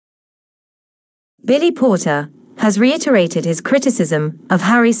Billy Porter, has reiterated his criticism of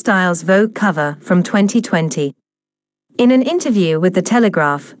Harry Styles' Vogue cover from 2020. In an interview with The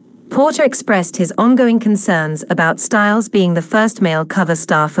Telegraph, Porter expressed his ongoing concerns about Styles being the first male cover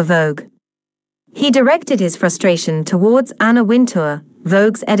star for Vogue. He directed his frustration towards Anna Wintour,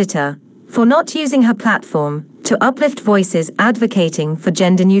 Vogue's editor, for not using her platform to uplift voices advocating for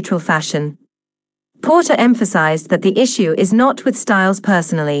gender-neutral fashion. Porter emphasized that the issue is not with Styles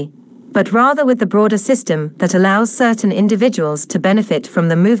personally, but rather with the broader system that allows certain individuals to benefit from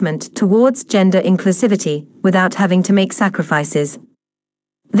the movement towards gender inclusivity without having to make sacrifices.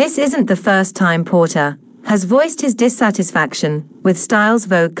 This isn't the first time Porter has voiced his dissatisfaction with Styles'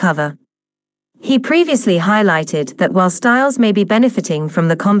 Vogue cover. He previously highlighted that while Styles may be benefiting from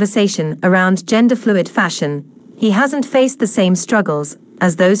the conversation around gender-fluid fashion, he hasn't faced the same struggles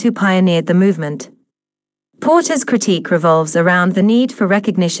as those who pioneered the movement. Porter's critique revolves around the need for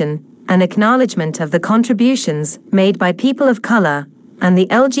recognition and acknowledgement of the contributions made by people of color and the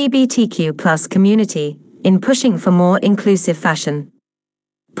LGBTQ+ community in pushing for more inclusive fashion.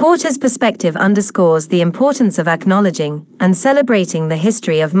 Porter's perspective underscores the importance of acknowledging and celebrating the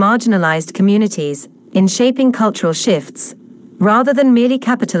history of marginalized communities in shaping cultural shifts, rather than merely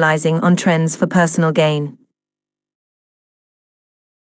capitalizing on trends for personal gain.